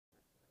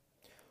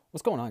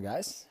What's going on,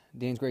 guys?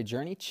 Dane's Great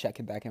Journey,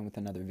 checking back in with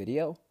another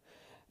video.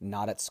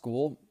 Not at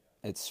school,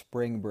 it's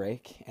spring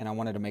break, and I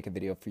wanted to make a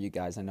video for you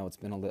guys. I know it's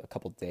been a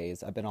couple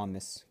days. I've been on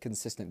this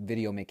consistent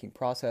video making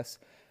process,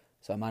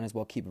 so I might as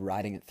well keep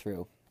riding it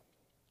through.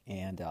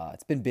 And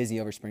it's been busy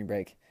over spring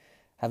break.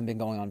 Haven't been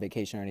going on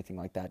vacation or anything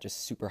like that,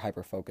 just super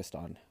hyper focused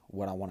on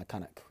what I want to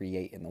kind of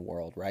create in the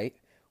world, right?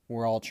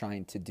 We're all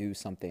trying to do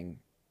something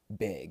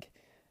big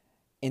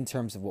in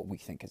terms of what we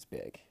think is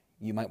big.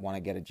 You might want to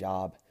get a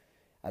job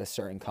at a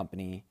certain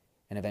company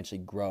and eventually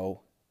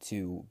grow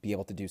to be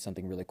able to do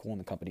something really cool in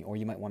the company. Or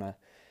you might want to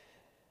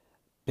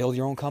build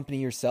your own company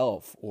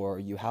yourself, or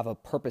you have a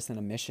purpose and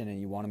a mission and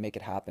you want to make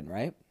it happen,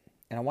 right?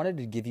 And I wanted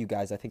to give you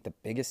guys, I think, the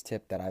biggest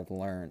tip that I've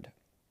learned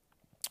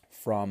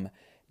from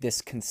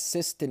this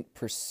consistent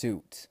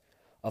pursuit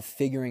of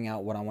figuring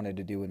out what I wanted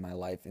to do in my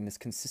life, and this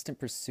consistent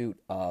pursuit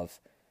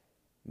of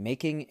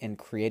making and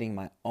creating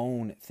my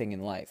own thing in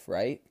life,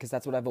 right? Because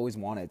that's what I've always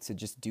wanted, to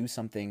just do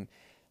something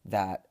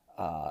that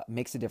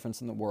makes a difference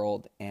in the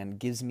world and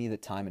gives me the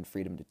time and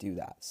freedom to do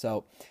that.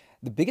 So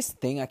the biggest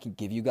thing I can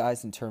give you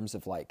guys in terms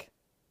of like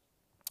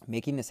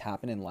making this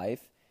happen in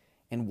life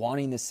and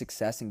wanting this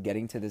success and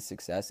getting to this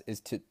success is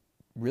to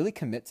really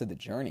commit to the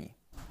journey,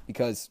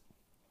 because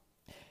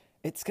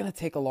it's going to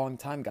take a long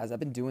time, guys. I've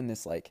been doing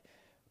this like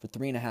for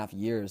 3.5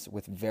 years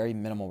with very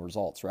minimal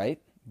results,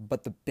 right?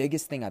 But the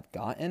biggest thing I've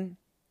gotten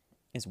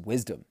is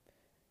wisdom,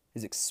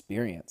 is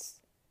experience,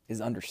 is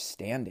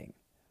understanding,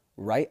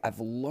 right? I've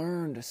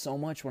learned so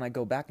much when I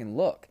go back and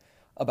look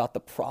about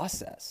the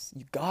process.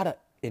 You gotta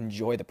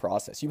enjoy the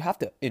process. You have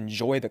to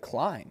enjoy the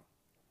climb,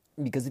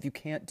 because if you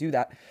can't do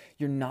that,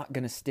 you're not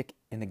gonna stick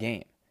in the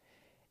game.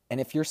 And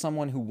if you're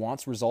someone who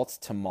wants results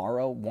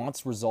tomorrow,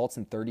 wants results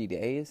in 30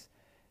 days,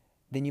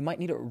 then you might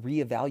need to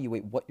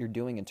reevaluate what you're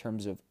doing in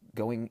terms of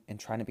going and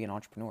trying to be an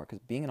entrepreneur, because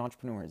being an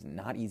entrepreneur is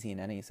not easy in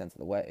any sense of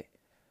the way.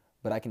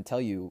 But I can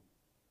tell you,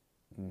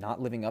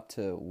 not living up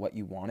to what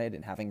you wanted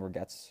and having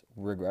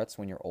regrets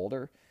when you're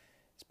older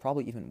is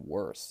probably even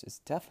worse. It's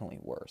definitely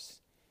worse.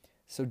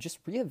 So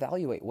just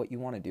reevaluate what you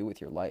want to do with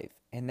your life,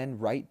 and then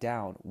write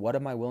down, what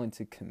am I willing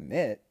to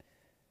commit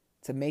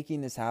to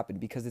making this happen,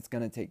 because it's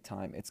going to take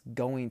time. It's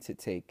going to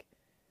take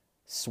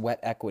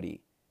sweat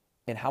equity.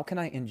 And how can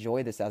I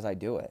enjoy this as I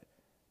do it?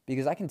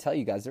 Because I can tell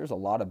you guys, there's a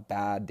lot of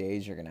bad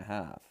days you're going to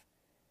have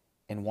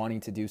in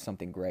wanting to do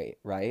something great,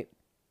 right?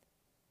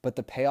 But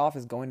the payoff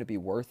is going to be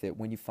worth it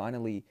when you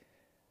finally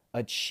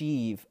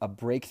achieve a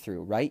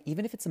breakthrough, right?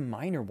 Even if it's a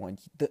minor one,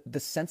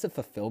 the sense of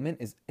fulfillment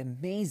is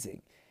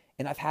amazing.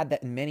 And I've had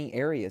that in many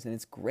areas, and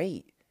it's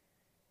great.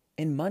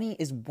 And money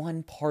is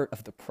one part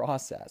of the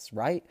process,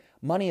 right?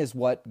 Money is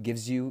what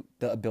gives you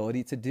the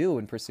ability to do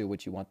and pursue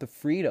what you want, the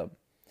freedom.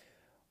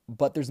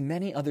 But there's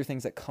many other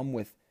things that come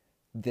with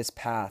this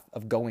path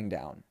of going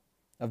down,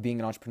 of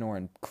being an entrepreneur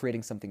and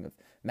creating something of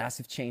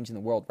massive change in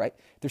the world, right?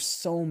 There's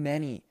so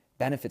many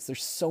benefits.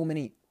 There's so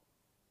many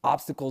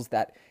obstacles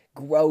that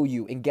grow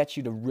you and get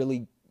you to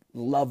really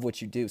love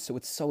what you do. So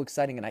it's so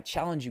exciting. And I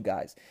challenge you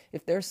guys,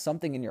 if there's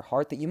something in your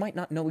heart that you might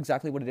not know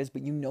exactly what it is,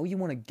 but you know you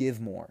want to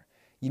give more,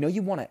 you know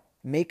you want to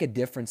make a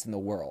difference in the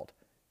world,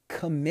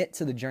 commit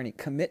to the journey,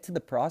 commit to the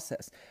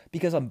process,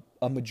 because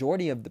a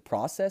majority of the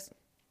process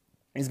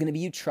is going to be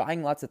you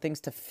trying lots of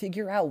things to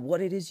figure out what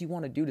it is you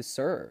want to do to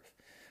serve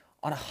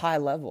on a high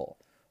level,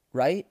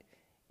 right?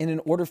 And in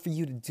order for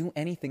you to do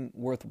anything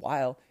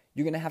worthwhile,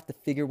 you're going to have to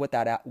figure what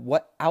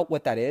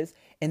that is,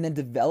 and then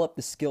develop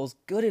the skills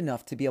good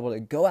enough to be able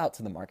to go out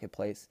to the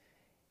marketplace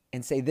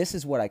and say, this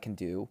is what I can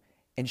do,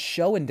 and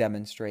show and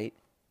demonstrate,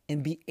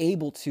 and be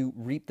able to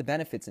reap the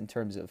benefits in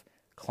terms of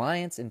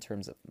clients, in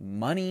terms of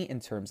money,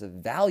 in terms of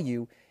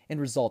value and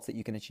results that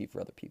you can achieve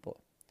for other people.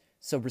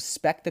 So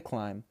respect the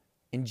climb,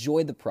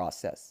 enjoy the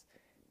process,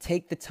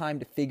 take the time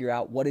to figure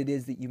out what it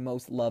is that you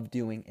most love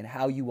doing and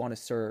how you want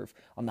to serve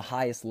on the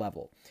highest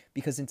level.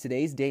 Because in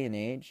today's day and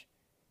age,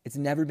 it's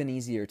never been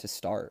easier to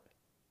start,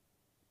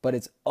 but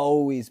it's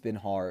always been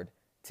hard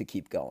to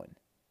keep going.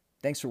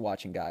 Thanks for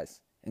watching,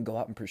 guys, and go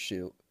out and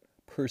pursue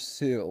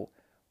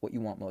what you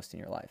want most in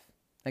your life.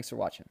 Thanks for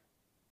watching.